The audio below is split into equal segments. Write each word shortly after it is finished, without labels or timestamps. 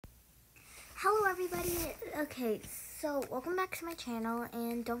Hello everybody. Okay, so welcome back to my channel,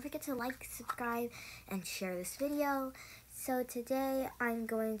 and don't forget to like, subscribe, and share this video. So today I'm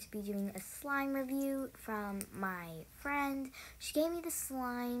going to be doing a slime review from my friend. She gave me the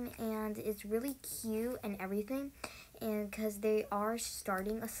slime and it's really cute and everything, and because they are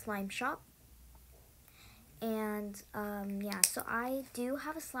starting a slime shop. And yeah, so I do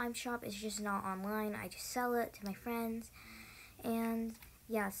have a slime shop. It's just not online. I just sell it to my friends. And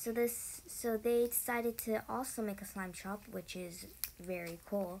yeah, so they decided to also make a slime shop, which is very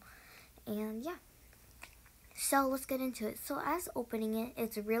cool. And yeah, so let's get into it. So as opening it,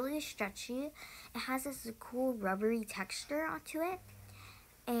 it's really stretchy. It has this cool rubbery texture onto it,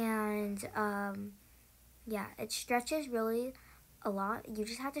 and yeah, it stretches really a lot. You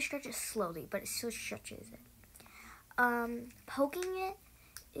just have to stretch it slowly, but it still stretches it. Poking it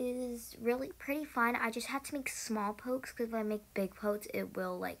is really pretty fun. I just had to make small pokes because if I make big pokes, it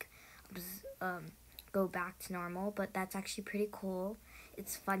will like go back to normal. But that's actually pretty cool.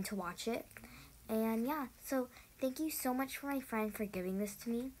 It's fun to watch it. And yeah, so thank you so much for my friend for giving this to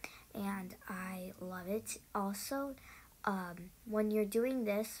me, and I love it. Also, when you're doing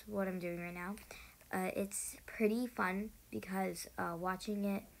this, what I'm doing right now, it's pretty fun because watching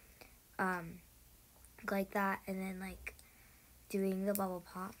it like that, and then like doing the bubble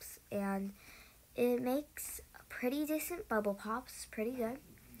pops, and it makes pretty decent bubble pops, pretty good.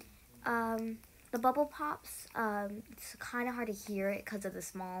 The bubble pops, it's kind of hard to hear it because of the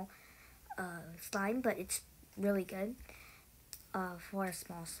small slime, but it's really good for a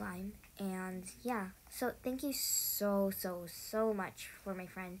small slime. And yeah, so thank you so much for my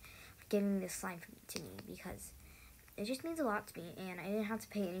friend for giving this slime to me, because it just means a lot to me, and I didn't have to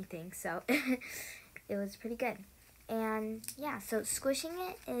pay anything, so it was pretty good. And yeah, so squishing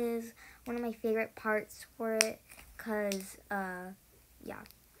it is one of my favorite parts for it, because yeah,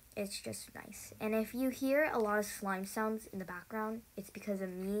 it's just nice. And if you hear a lot of slime sounds in the background, it's because of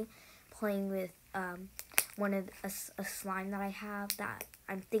me playing with one of a slime that I have that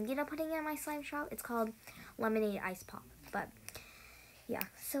I'm thinking of putting in my slime shop. It's called Lemonade Ice Pop. But yeah,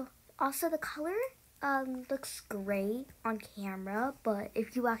 so also the color looks great on camera, but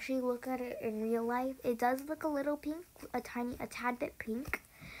if you actually look at it in real life, it does look a little pink, a tad bit pink.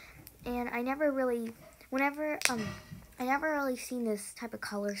 And I never really seen this type of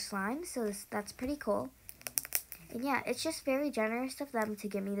color slime, so that's pretty cool. And yeah, it's just very generous of them to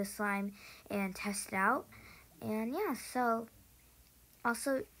give me the slime and test it out. And yeah, so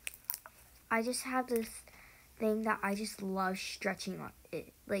also I just have this thing that I just love stretching on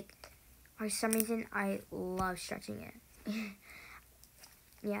it. Like, for some reason, I love stretching it.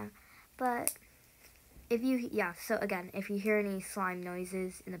 Yeah, but so again, if you hear any slime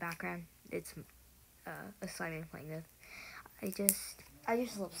noises in the background, it's a slime I'm playing with. I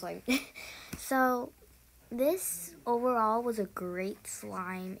just love slime. So this overall was a great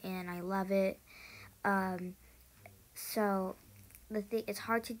slime, and I love it. So it's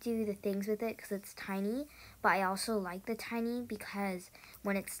hard to do the things with it because it's tiny, but I also like the tiny because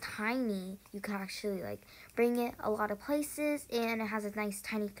when it's tiny, you can actually like bring it a lot of places, and it has a nice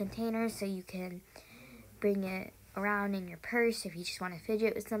tiny container, so you can bring it around in your purse if you just want to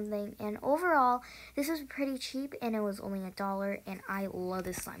fidget with something. And overall, this was pretty cheap, and it was only $1, and I love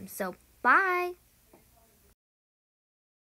this slime. So bye!